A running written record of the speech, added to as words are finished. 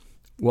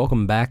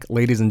Welcome back,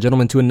 ladies and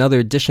gentlemen, to another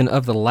edition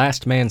of the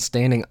Last Man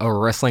Standing, a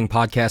wrestling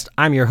podcast.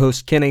 I'm your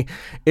host, Kenny.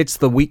 It's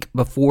the week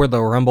before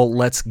the Rumble.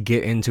 Let's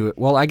get into it.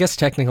 Well, I guess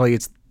technically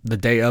it's the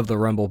day of the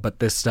Rumble, but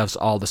this stuff's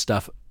all the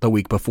stuff the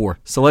week before.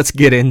 So let's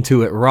get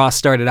into it. Raw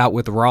started out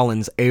with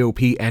Rollins,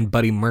 AOP, and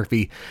Buddy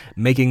Murphy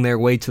making their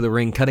way to the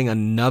ring, cutting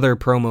another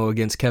promo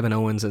against Kevin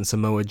Owens and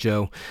Samoa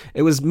Joe.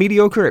 It was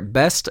mediocre at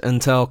best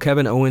until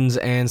Kevin Owens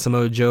and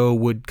Samoa Joe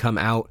would come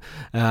out.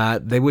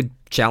 They would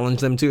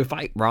challenge them to a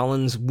fight.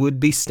 Rollins would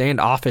be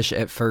standoffish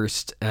at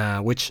first,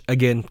 which,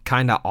 again,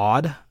 kind of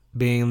odd,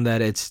 being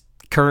that it's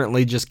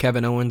currently just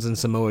Kevin Owens and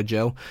Samoa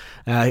Joe.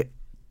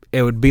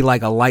 It would be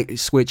like a light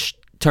switch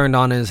turned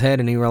on in his head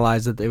and he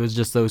realized that it was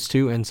just those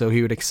two, and so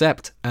he would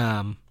accept.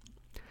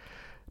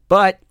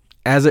 But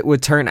as it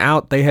would turn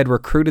out, they had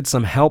recruited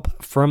some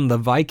help from the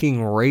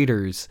Viking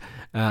Raiders.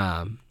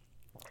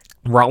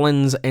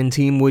 Rollins and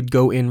team would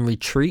go in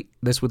retreat.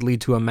 This would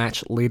lead to a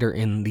match later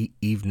in the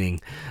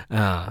evening.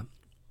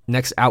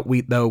 Next out,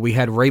 we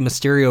had Rey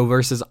Mysterio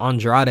versus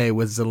Andrade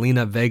with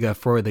Zelina Vega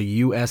for the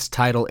U.S.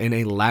 title in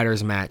a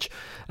ladders match.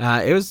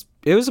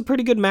 It was a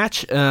pretty good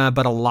match,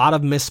 but a lot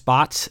of missed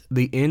spots.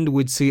 The end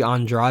would see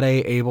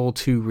Andrade able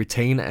to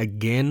retain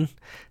again,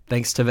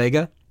 thanks to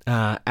Vega.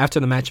 After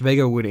the match,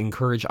 Vega would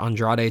encourage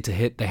Andrade to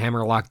hit the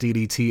hammerlock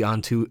DDT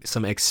onto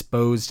some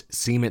exposed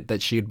cement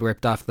that she had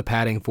ripped off the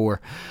padding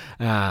for.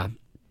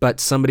 But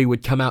somebody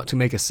would come out to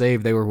make a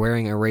save. They were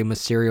wearing a Rey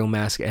Mysterio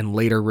mask and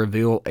later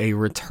reveal a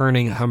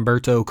returning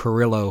Humberto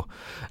Carrillo.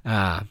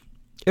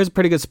 It was a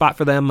pretty good spot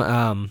for them.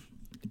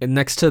 And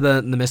next to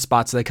the missed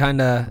spots, that kind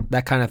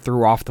of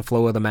threw off the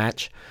flow of the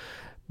match.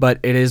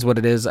 But it is what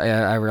it is.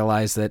 I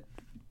realize that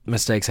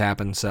mistakes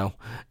happen, so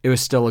it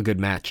was still a good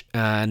match.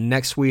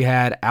 Next, we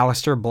had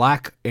Aleister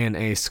Black in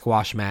a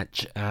squash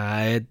match.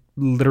 It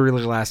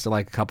literally lasted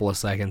like a couple of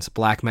seconds.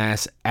 Black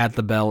Mass at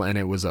the bell, and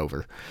it was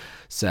over.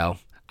 So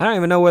I don't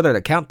even know whether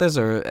to count this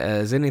or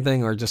as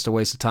anything or just a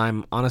waste of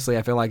time. Honestly,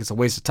 I feel like it's a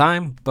waste of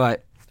time,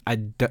 but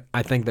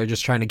I think they're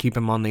just trying to keep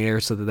him on the air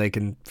so that they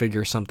can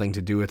figure something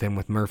to do with him,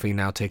 with Murphy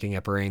now taking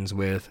up reins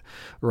with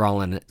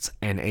Rollins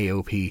and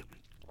AOP.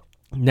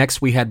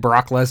 Next, we had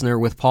Brock Lesnar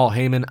with Paul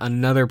Heyman,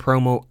 another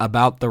promo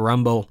about the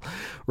Rumble.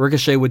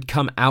 Ricochet would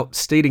come out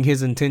stating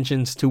his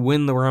intentions to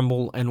win the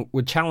Rumble and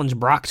would challenge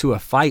Brock to a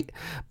fight.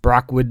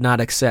 Brock would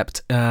not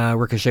accept.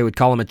 Ricochet would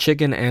call him a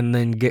chicken and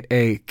then get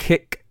a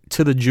kick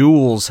to the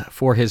jewels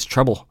for his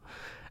trouble.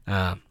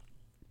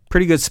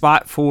 Pretty good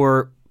spot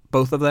for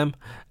both of them.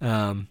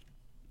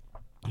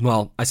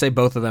 Well, I say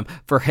both of them.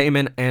 For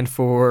Heyman and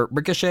for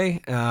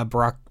Ricochet,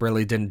 Brock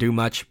really didn't do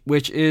much,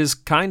 which is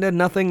kind of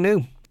nothing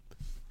new.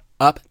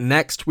 Up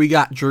next, we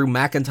got Drew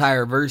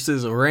McIntyre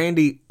versus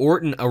Randy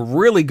Orton, a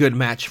really good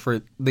match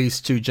for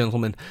these two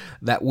gentlemen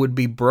that would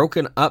be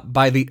broken up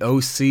by the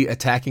OC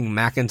attacking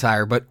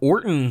McIntyre, but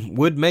Orton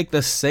would make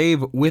the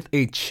save with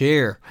a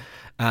chair.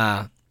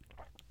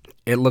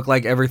 It looked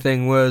like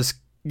everything was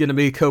going to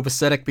be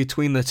copacetic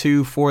between the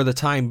two for the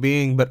time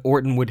being, but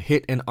Orton would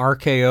hit an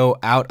RKO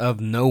out of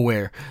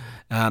nowhere.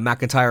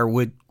 McIntyre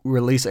would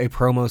release a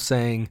promo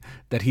saying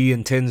that he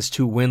intends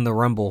to win the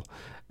Rumble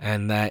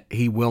and that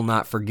he will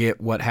not forget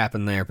what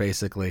happened there,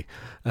 basically.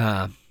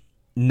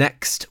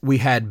 Next, we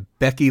had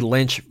Becky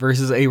Lynch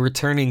versus a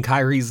returning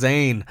Kairi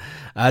Sane.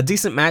 A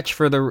decent match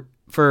for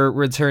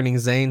returning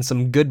Zayn.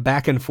 Some good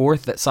back and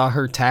forth that saw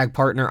her tag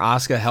partner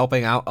Asuka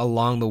helping out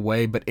along the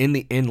way, but in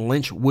the end,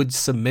 Lynch would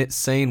submit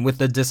Zayn with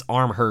the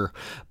disarm her.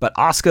 But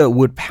Asuka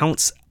would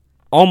pounce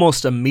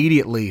almost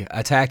immediately,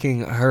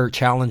 attacking her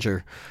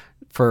challenger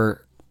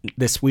for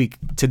this week,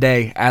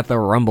 today, at the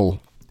Rumble.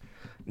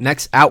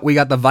 Next out, we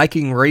got the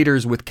Viking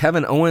Raiders with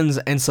Kevin Owens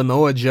and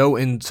Samoa Joe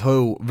in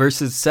tow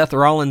versus Seth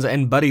Rollins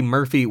and Buddy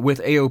Murphy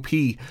with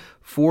AOP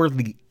for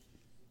the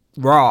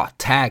Raw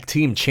Tag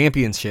Team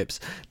Championships.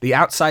 The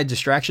outside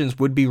distractions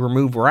would be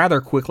removed rather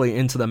quickly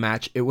into the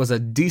match. It was a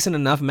decent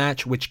enough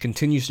match, which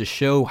continues to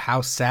show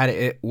how sad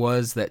it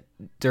was that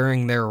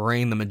during their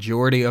reign, the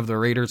majority of the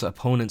Raiders'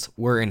 opponents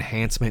were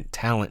enhancement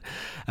talent.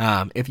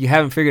 If you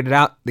haven't figured it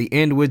out, the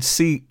end would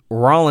see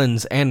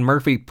Rollins and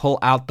Murphy pull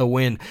out the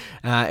win.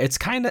 It's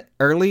kind of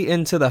early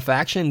into the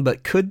faction,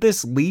 but could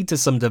this lead to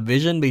some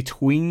division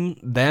between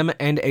them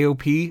and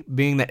AOP,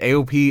 being that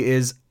AOP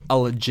is a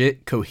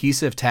legit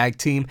cohesive tag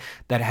team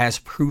that has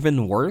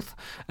proven worth?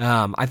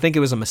 I think it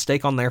was a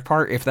mistake on their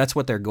part. If that's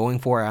what they're going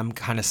for, I'm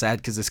kind of sad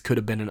because this could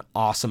have been an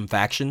awesome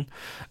faction.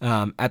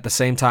 At the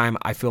same time,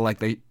 I feel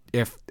like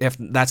if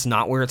that's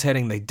not where it's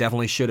heading, they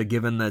definitely should have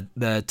given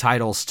the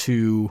titles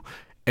to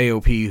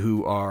AOP,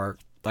 who are,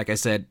 like I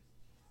said,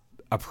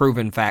 a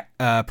proven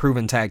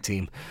tag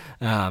team.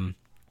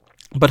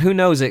 But who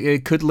knows?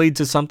 It could lead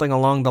to something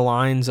along the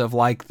lines of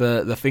like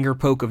the finger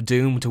poke of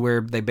doom, to where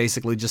they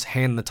basically just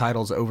hand the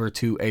titles over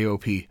to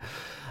AOP.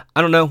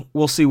 I don't know.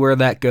 We'll see where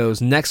that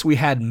goes. Next, we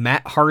had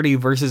Matt Hardy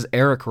versus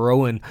Eric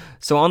Rowan.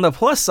 So on the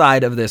plus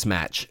side of this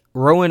match,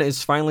 Rowan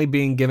is finally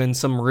being given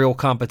some real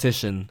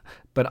competition.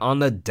 But on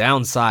the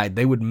downside,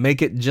 they would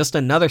make it just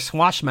another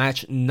squash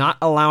match, not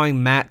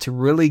allowing Matt to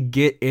really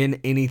get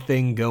in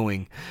anything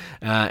going.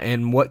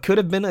 And what could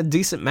have been a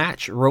decent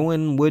match,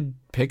 Rowan would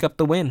pick up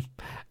the win.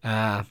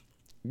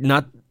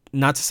 Not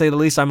to say the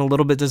least, I'm a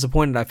little bit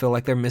disappointed. I feel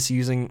like they're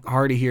misusing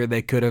Hardy here.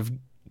 They could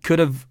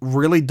have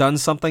really done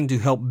something to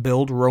help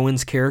build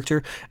Rowan's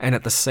character and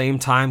at the same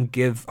time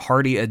give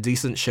Hardy a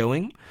decent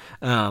showing.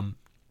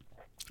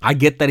 I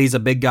get that he's a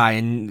big guy,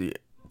 and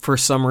for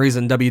some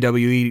reason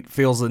WWE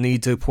feels the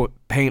need to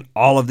paint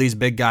all of these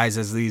big guys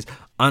as these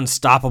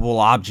unstoppable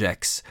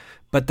objects.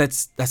 But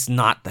that's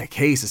not the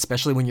case,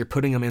 especially when you're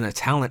putting them in a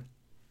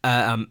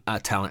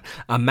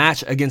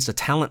match against a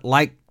talent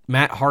like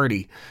Matt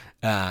Hardy.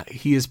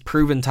 He has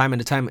proven time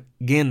and time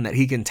again that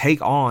he can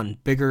take on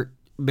bigger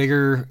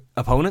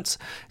opponents.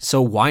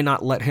 So why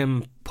not let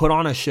him put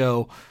on a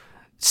show?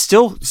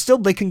 Still,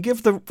 they can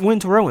give the win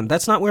to Rowan.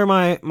 That's not where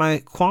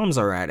my qualms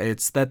are at.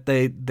 It's that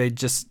they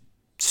just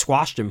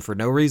squashed him for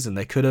no reason.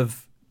 They could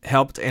have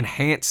helped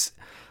enhance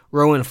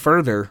Rowan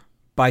further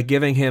by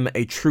giving him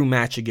a true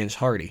match against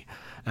Hardy.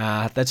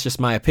 That's just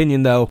my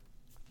opinion, though.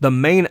 The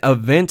main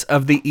event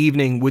of the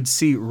evening would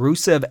see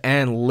Rusev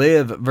and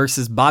Liv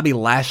versus Bobby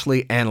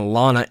Lashley and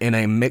Lana in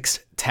a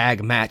mixed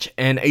tag match.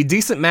 And a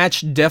decent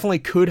match, definitely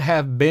could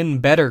have been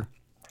better.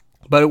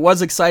 But it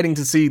was exciting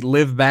to see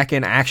Liv back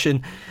in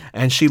action,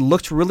 and she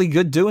looked really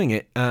good doing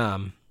it.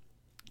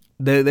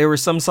 There were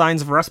some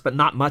signs of rust, but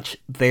not much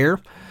there.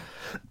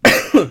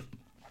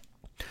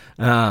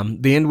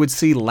 The end would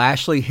see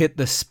Lashley hit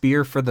the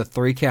spear for the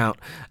 3 count,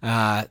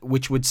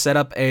 which would set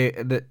up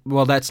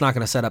that's not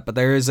going to set up, but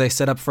there is a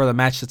setup for the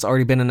match that's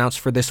already been announced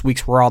for this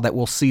week's Raw that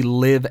will see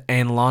Liv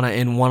and Lana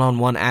in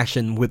one-on-one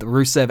action with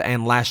Rusev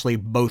and Lashley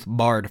both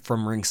barred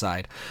from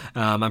ringside.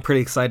 I'm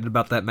pretty excited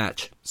about that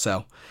match,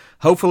 so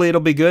hopefully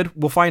it'll be good.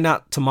 We'll find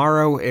out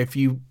tomorrow. If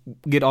you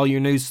get all your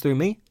news through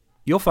me,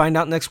 you'll find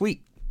out next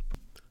week.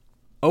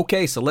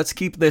 Okay, so let's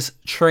keep this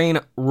train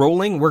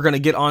rolling. We're going to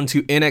get on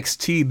to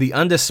NXT, the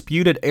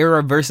Undisputed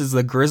Era versus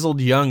the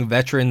Grizzled Young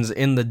Veterans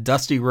in the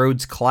Dusty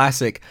Rhodes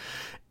Classic.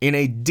 In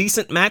a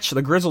decent match,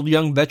 the Grizzled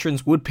Young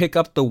Veterans would pick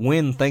up the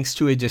win thanks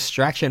to a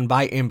distraction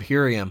by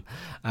Imperium.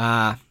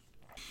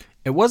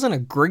 It wasn't a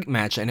great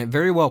match, and it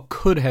very well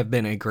could have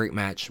been a great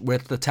match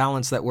with the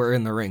talents that were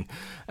in the ring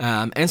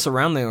and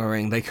surrounding the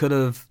ring. They could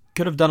have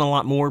done a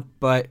lot more,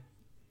 but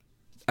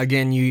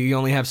again, you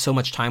only have so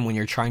much time when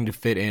you're trying to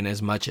fit in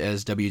as much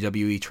as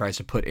WWE tries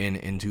to put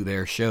into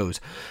their shows.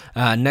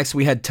 Next,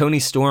 we had Toni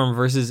Storm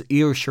versus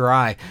Io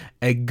Shirai,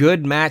 a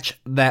good match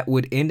that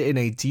would end in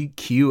a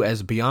DQ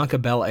as Bianca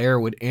Belair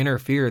would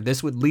interfere.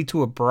 This would lead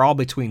to a brawl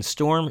between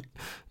Storm,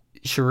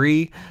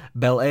 Shirai,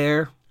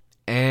 Belair,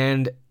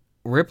 and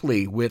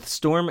Ripley, with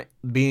Storm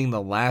being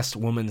the last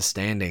woman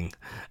standing.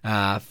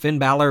 Finn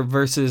Balor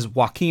versus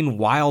Joaquin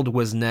Wilde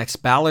was next.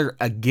 Balor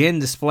again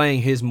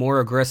displaying his more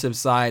aggressive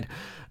side,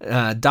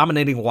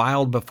 dominating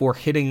Wilde before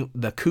hitting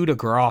the coup de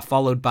grace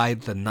followed by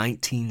the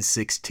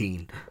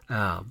 1916.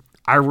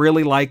 I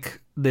really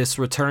like this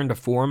return to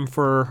form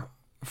for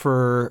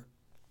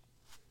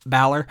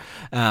Balor.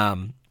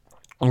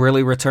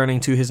 Really returning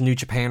to his New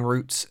Japan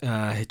roots,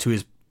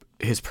 to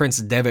his Prince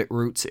Devitt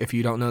roots. If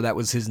you don't know, that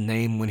was his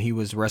name when he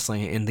was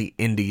wrestling in the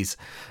Indies.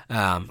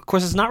 Of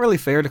course, it's not really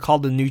fair to call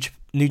the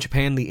New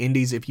Japan the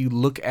Indies if you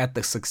look at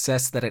the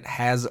success that it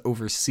has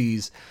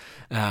overseas.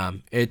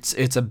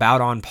 It's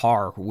about on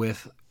par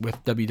with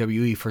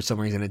WWE for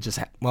some reason. It just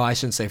I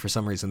shouldn't say for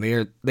some reason.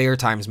 The air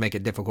times make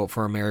it difficult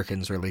for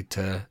Americans really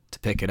to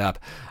pick it up.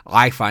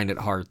 I find it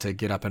hard to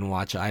get up and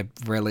watch. I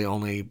really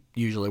only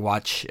usually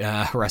watch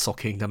Wrestle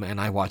Kingdom, and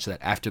I watch that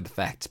after the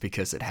fact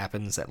because it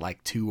happens at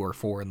like 2 or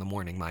 4 in the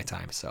morning my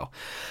time. So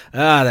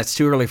that's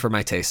too early for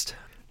my taste.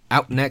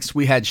 Out next,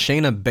 we had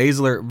Shayna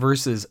Baszler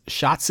versus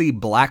Shotzi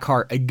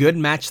Blackheart, a good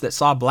match that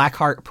saw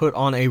Blackheart put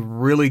on a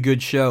really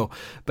good show,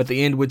 but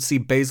the end would see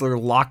Baszler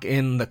lock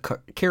in the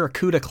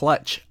Karakuda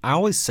clutch. I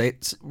always say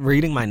it's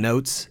reading my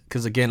notes,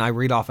 because again, I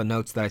read off of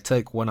notes that I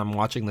take when I'm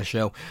watching the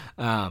show.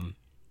 I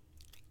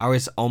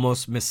always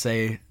almost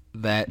missay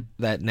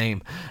that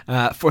name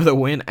for the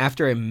win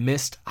after a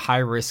missed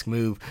high-risk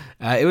move.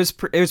 It was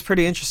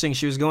pretty interesting.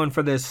 She was going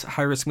for this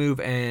high-risk move,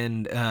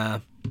 and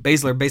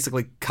Baszler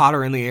basically caught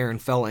her in the air and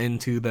fell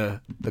into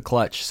the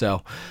clutch.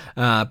 So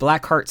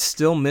Blackheart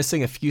still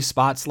missing a few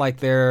spots. Like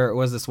there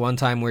was this one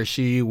time where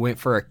she went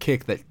for a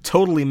kick that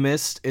totally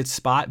missed its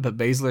spot, but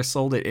Baszler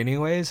sold it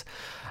anyways.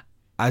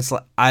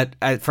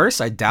 At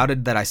first I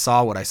doubted that I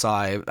saw what I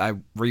saw. I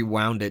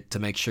rewound it to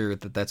make sure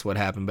that that's what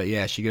happened. But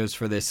yeah, she goes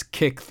for this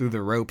kick through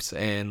the ropes,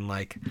 and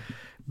like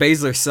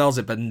Baszler sells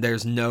it, but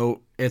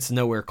it's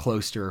nowhere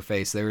close to her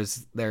face.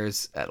 There's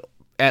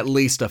at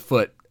least a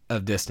foot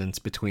of distance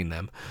between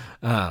them.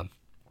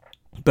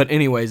 But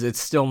anyways, it's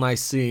still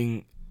nice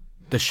seeing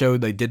the show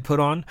they did put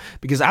on,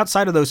 because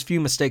outside of those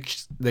few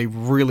mistakes, they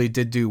really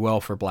did do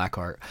well for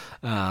Blackheart.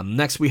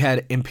 Next, we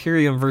had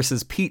Imperium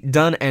versus Pete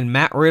Dunne and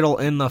Matt Riddle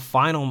in the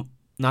final,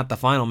 not the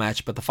final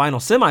match, but the final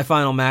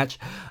semifinal match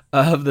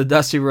of the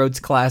Dusty Rhodes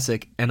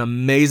Classic. An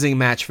amazing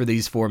match for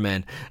these four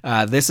men.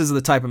 This is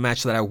the type of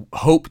match that I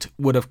hoped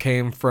would have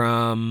came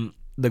from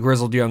the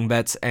Grizzled Young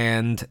Vets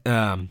and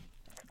the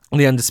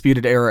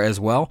Undisputed Era as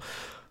well.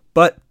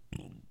 But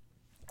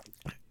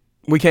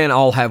we can't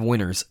all have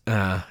winners.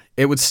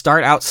 It would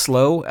start out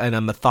slow and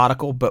a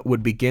methodical, but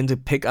would begin to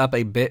pick up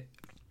a bit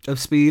of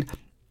speed,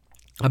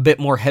 a bit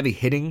more heavy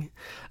hitting.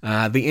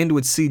 The end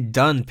would see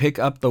Dunn pick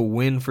up the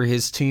win for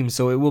his team,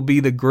 so it will be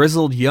the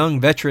Grizzled Young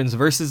Veterans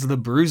versus the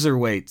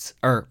Bruiserweights.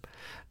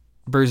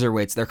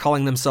 They're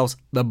calling themselves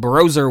the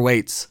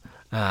Broserweights.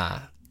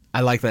 I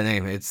like that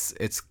name.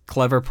 It's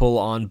clever pull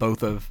on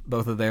both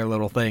of their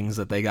little things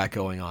that they got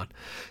going on.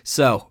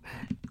 So,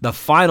 the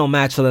final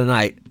match of the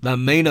night, the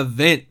main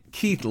event,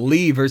 Keith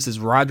Lee versus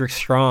Roderick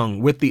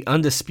Strong with the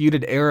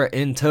Undisputed Era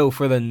in tow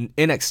for the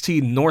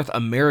NXT North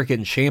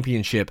American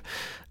Championship.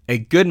 A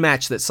good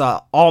match that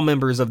saw all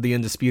members of the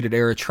Undisputed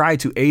Era try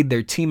to aid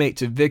their teammate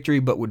to victory,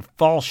 but would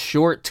fall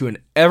short to an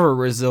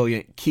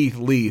ever-resilient Keith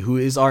Lee, who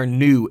is our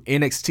new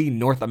NXT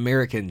North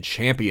American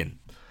Champion.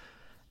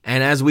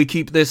 And as we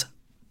keep this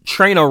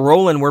train a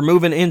rolling, we're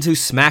moving into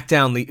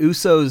Smackdown. The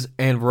Usos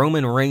and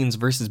Roman Reigns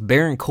versus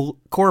Baron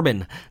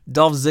Corbin,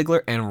 Dolph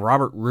Ziggler, and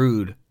Robert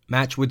Roode.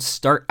 Match would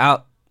start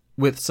out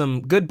with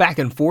some good back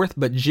and forth,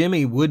 but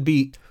Jimmy would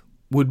be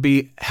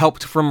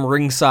helped from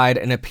ringside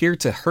and appear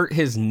to hurt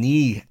his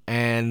knee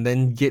and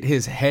then get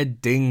his head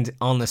dinged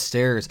on the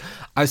stairs.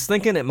 I was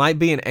thinking it might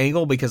be an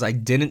angle because I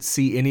didn't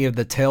see any of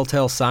the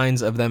telltale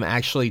signs of them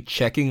actually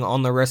checking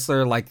on the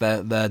wrestler, like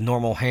the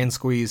normal hand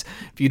squeeze.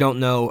 If you don't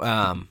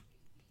know,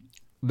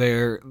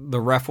 the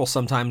ref will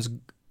sometimes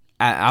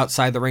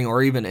outside the ring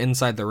or even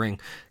inside the ring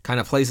kind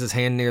of place his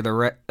hand near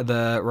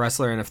the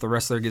wrestler, and if the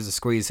wrestler gives a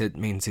squeeze, it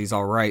means he's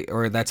all right,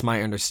 or that's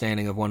my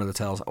understanding of one of the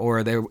tells.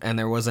 Or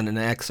there wasn't an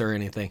X or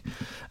anything,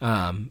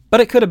 but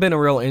it could have been a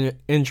real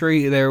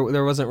injury. There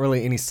wasn't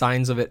really any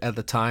signs of it at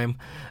the time.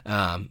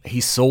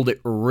 He sold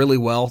it really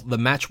well. The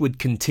match would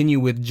continue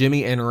with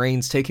Jimmy and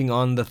Reigns taking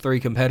on the three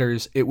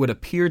competitors. It would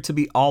appear to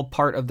be all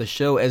part of the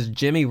show, as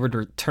Jimmy would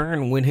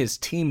return when his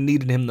team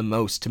needed him the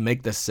most to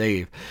make the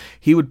save.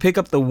 He would pick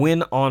up the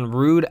win on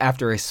Roode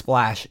after a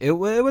splash. It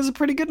was a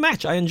pretty good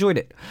match. I enjoyed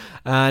it.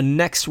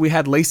 Next, we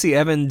had Lacey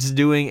Evans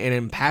doing an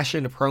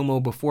impassioned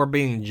promo before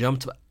being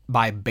jumped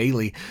by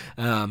Bayley.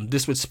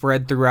 This would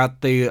spread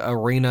throughout the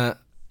arena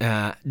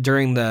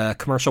during the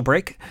commercial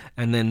break,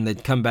 and then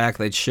they'd come back.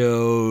 They'd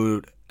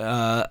show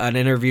an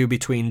interview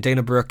between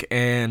Dana Brooke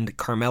and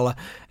Carmella,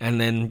 and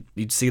then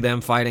you'd see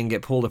them fighting,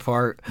 get pulled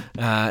apart.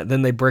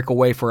 Then they break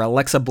away for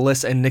Alexa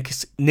Bliss and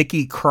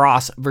Nikki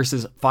Cross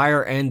versus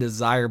Fire and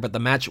Desire, but the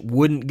match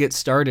wouldn't get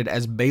started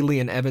as Bayley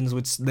and Evans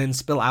would then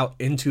spill out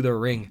into the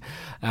ring.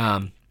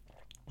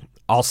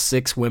 All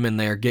six women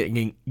there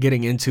getting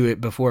into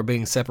it before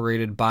being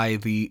separated by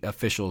the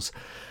officials.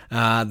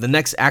 The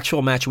next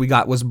actual match we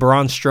got was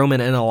Braun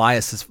Strowman and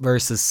Elias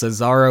versus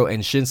Cesaro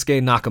and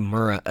Shinsuke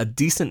Nakamura. A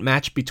decent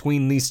match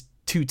between these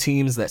two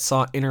teams that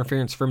saw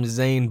interference from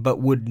Zayn but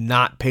would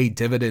not pay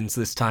dividends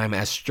this time,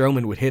 as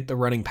Strowman would hit the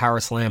running power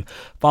slam,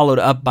 followed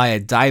up by a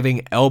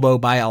diving elbow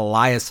by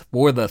Elias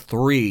for the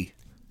 3.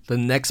 The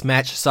next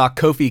match saw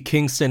Kofi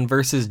Kingston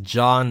versus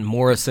John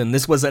Morrison.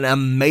 This was an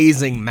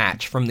amazing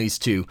match from these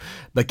two,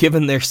 but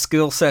given their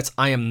skill sets,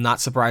 I am not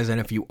surprised. And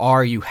if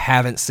you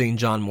haven't seen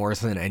John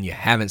Morrison and you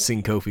haven't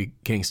seen Kofi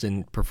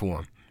Kingston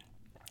perform.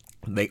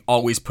 They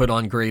always put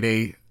on grade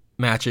A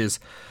matches.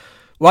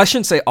 Well, I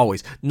shouldn't say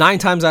always. 9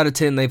 times out of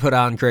 10, they put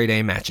on grade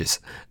A matches.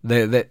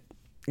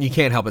 You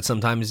can't help it.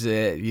 Sometimes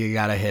you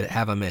gotta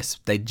have a miss.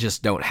 They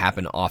just don't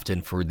happen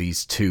often for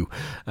these two.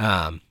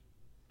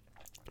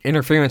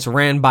 Interference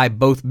ran by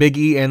both Big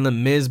E and The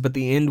Miz, but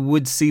the end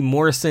would see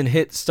Morrison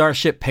hit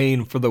Starship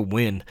Pain for the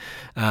win.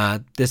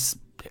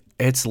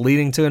 It's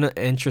leading to an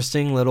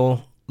interesting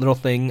little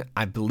thing.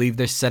 I believe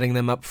they're setting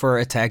them up for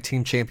a tag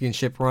team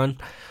championship run.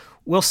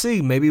 We'll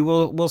see. Maybe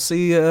we'll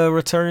see a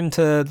return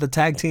to the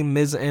tag team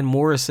Miz and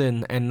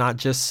Morrison and not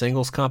just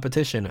singles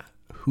competition.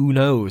 Who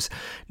knows?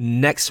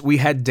 Next, we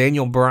had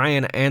Daniel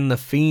Bryan and The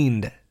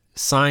Fiend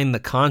sign the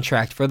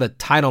contract for the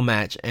title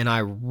match, and I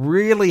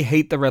really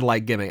hate the red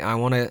light gimmick. I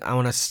want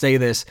to say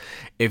this: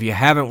 if you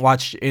haven't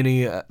watched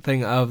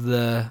anything of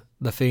the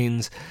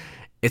Fiends,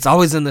 it's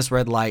always in this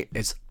red light.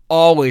 It's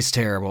always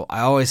terrible.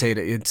 I always hate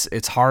it.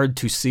 It's hard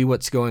to see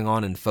what's going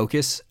on in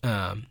focus.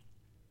 I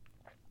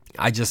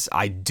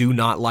do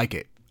not like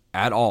it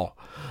at all.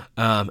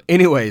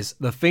 Anyways,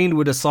 the Fiend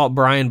would assault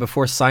Bryan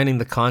before signing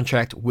the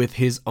contract with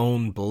his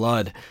own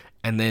blood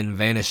and then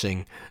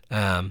vanishing.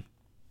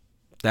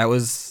 That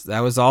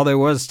was all there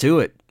was to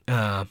it.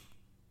 That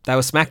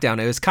was SmackDown.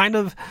 It was kind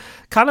of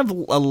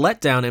a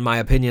letdown, in my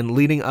opinion,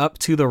 leading up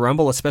to the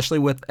Rumble, especially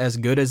with as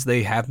good as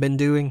they have been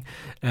doing.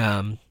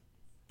 And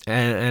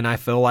I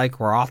feel like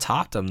Raw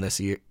topped them this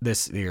week,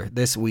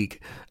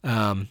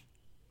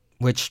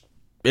 which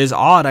is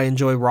odd. I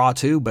enjoy Raw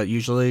too, but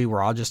usually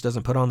Raw just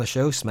doesn't put on the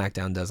show.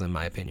 SmackDown does, in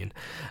my opinion.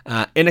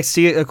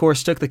 NXT, of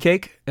course, took the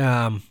cake,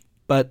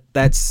 but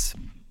that's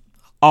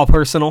all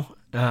personal.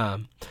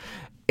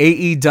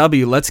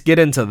 AEW, let's get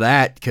into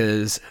that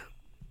because,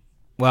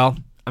 well,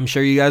 I'm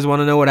sure you guys want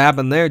to know what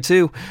happened there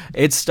too.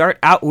 It start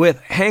out with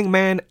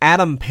Hangman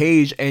Adam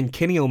Page and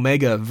Kenny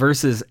Omega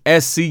versus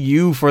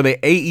SCU for the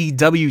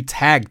AEW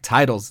tag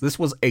titles. This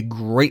was a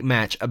great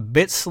match, a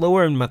bit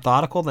slower and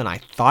methodical than I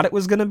thought it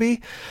was going to be,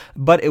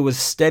 but it was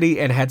steady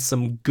and had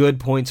some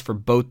good points for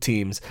both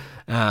teams.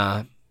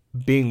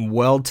 Being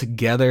well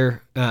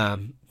together,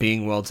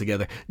 gelling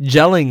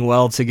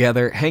well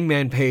together.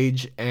 Hangman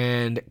Page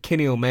and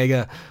Kenny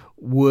Omega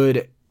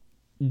would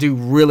do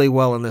really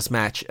well in this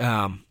match.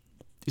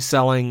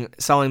 Selling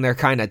their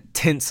kind of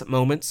tense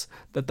moments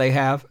that they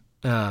have,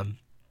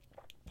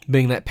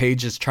 being that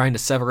Page is trying to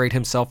separate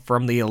himself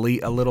from the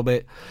Elite a little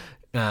bit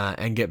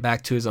and get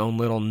back to his own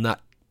little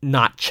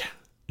notch.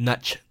 I'm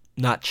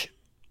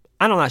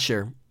not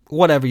sure.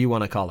 Whatever you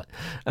want to call it.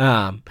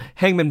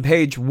 Hangman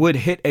Page would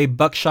hit a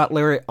buckshot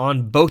lariat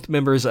on both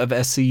members of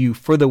SCU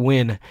for the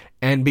win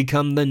and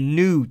become the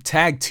new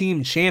tag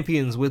team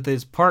champions with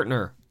his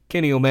partner,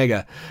 Kenny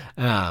Omega.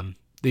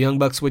 The Young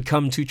Bucks would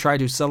come to try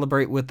to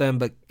celebrate with them,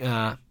 but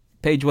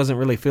Page wasn't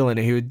really feeling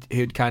it. He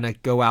would kind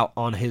of go out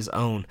on his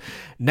own.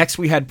 Next,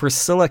 we had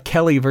Priscilla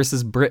Kelly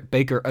versus Britt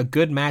Baker. A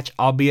good match,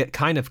 albeit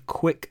kind of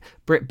quick.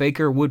 Britt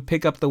Baker would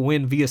pick up the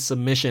win via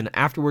submission.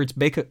 Afterwards,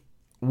 Baker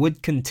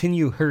would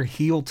continue her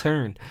heel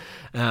turn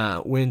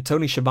when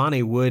Tony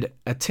Schiavone would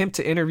attempt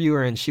to interview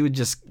her, and she would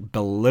just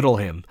belittle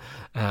him.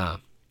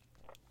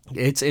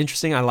 It's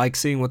interesting. I like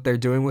seeing what they're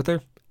doing with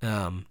her.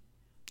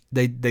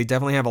 They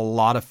definitely have a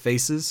lot of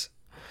faces.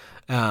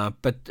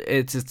 But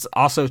it's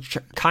also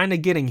kind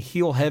of getting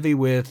heel heavy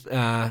with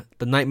the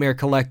Nightmare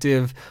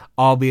Collective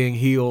all being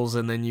heels,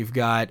 and then you've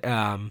got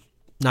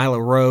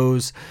Nyla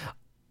Rose.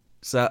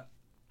 So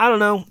I don't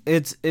know.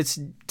 It's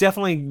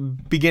definitely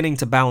beginning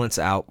to balance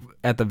out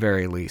at the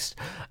very least.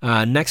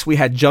 Next, we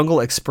had Jungle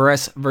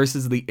Express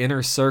versus the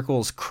Inner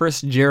Circles,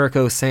 Chris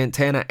Jericho,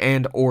 Santana,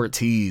 and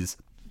Ortiz.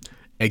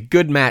 A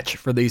good match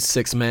for these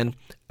six men.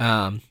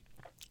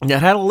 It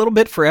had a little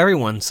bit for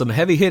everyone. Some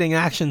heavy-hitting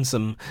action,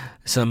 some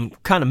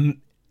kind of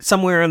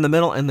somewhere in the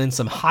middle, and then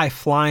some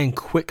high-flying,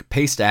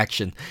 quick-paced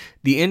action.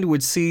 The end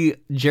would see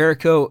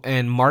Jericho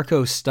and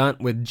Marco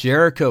stunt, with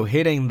Jericho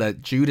hitting the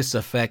Judas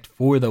effect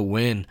for the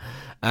win.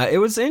 It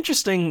was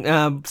interesting.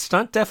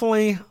 Stunt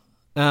definitely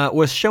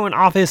was showing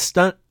off his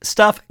stunt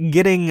stuff,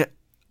 getting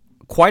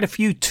quite a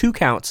few 2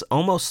 counts,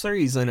 almost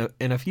 3s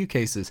in a few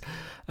cases.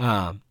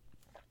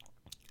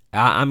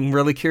 I'm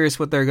really curious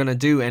what they're going to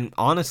do, and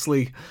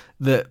honestly,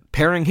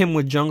 pairing him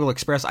with Jungle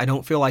Express, I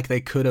don't feel like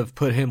they could have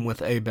put him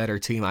with a better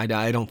team. I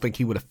don't think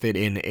he would have fit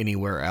in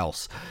anywhere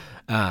else.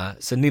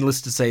 So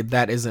needless to say,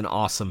 that is an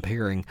awesome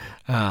pairing.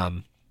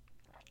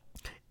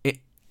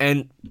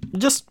 And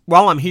just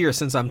while I'm here,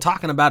 since I'm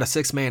talking about a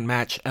 6-man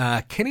match,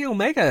 Kenny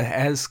Omega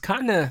has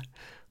kind of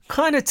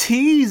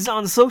teased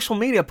on social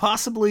media,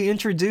 possibly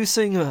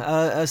introducing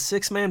a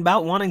 6-man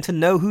bout, wanting to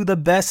know who the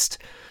best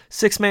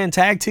 6-man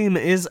tag team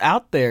is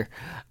out there.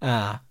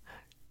 I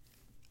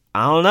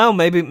don't know.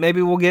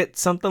 Maybe we'll get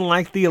something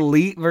like the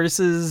Elite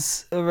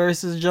versus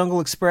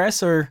Jungle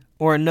Express or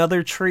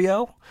another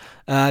trio.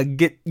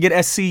 Get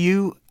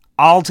SCU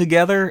all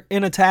together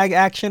in a tag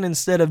action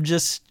instead of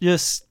just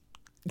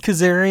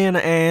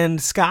Kazarian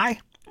and Sky.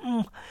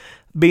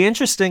 Be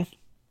interesting.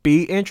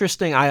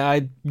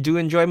 I do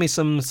enjoy me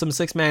some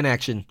 6-man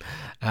action.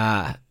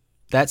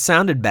 That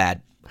sounded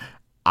bad.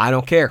 I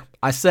don't care.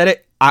 I said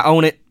it. I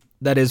own it.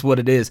 That is what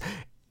it is.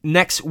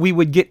 Next, we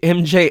would get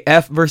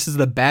MJF versus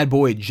the bad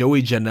boy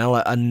Joey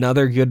Janela.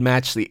 Another good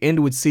match. The end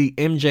would see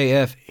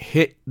MJF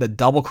hit the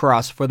double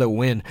cross for the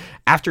win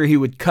after he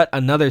would cut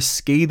another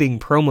scathing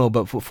promo.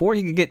 But before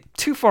he could get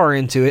too far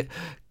into it,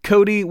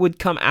 Cody would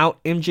come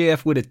out.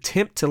 MJF would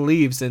attempt to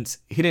leave since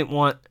he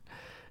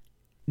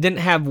didn't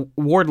have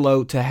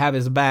Wardlow to have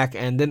his back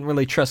and didn't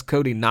really trust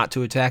Cody not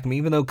to attack him,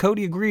 even though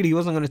Cody agreed he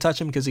wasn't going to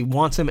touch him because he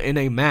wants him in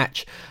a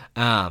match.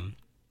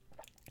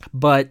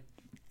 But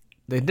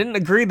they didn't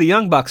agree the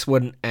Young Bucks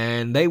wouldn't,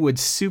 and they would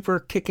super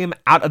kick him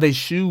out of his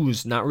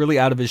shoes. Not really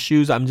out of his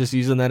shoes, I'm just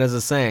using that as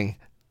a saying.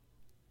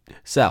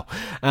 So,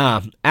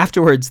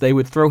 afterwards, they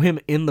would throw him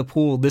in the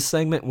pool. This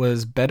segment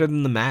was better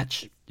than the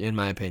match, in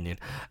my opinion,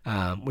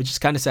 which is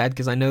kind of sad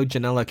because I know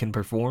Janela can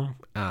perform.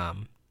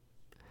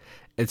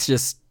 It's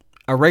just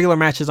regular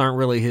matches aren't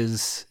really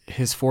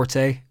his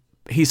forte.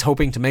 He's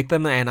hoping to make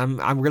them, and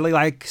I'm really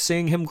like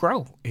seeing him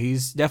grow.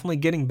 He's definitely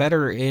getting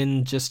better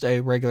in just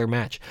a regular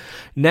match.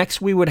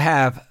 Next, we would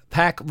have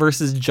Pac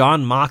versus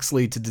Jon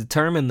Moxley to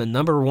determine the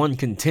number 1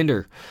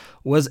 contender.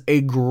 Was a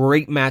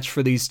great match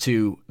for these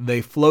two. They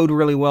flowed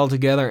really well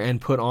together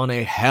and put on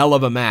a hell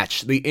of a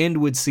match. The end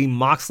would see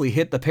Moxley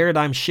hit the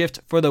paradigm shift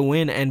for the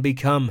win and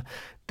become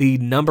the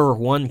number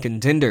 1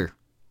 contender,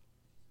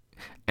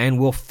 and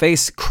will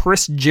face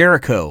Chris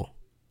Jericho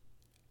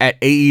at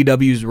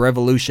AEW's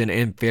Revolution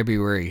in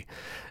February.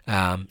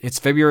 It's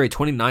February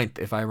 29th,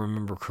 if I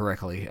remember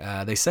correctly.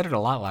 They said it a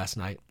lot last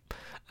night.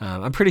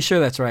 I'm pretty sure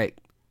that's right.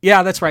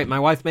 Yeah, that's right. My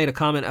wife made a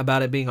comment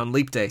about it being on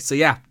Leap Day. So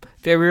yeah,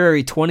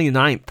 February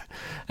 29th.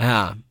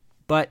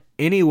 But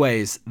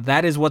anyways,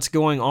 that is what's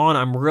going on.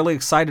 I'm really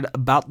excited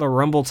about the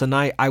Rumble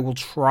tonight. I will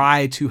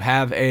try to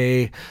have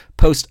a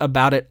post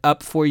about it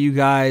up for you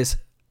guys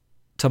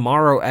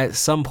tomorrow at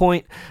some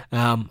point.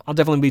 I'll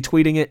definitely be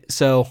tweeting it.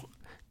 So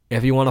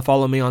if you want to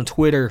follow me on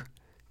Twitter,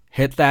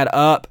 hit that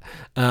up.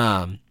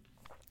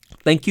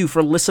 Thank you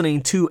for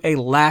listening to a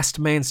Last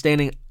Man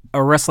Standing,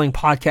 a wrestling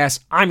podcast.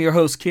 I'm your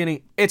host,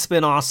 Kenny. It's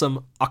been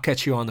awesome. I'll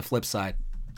catch you on the flip side.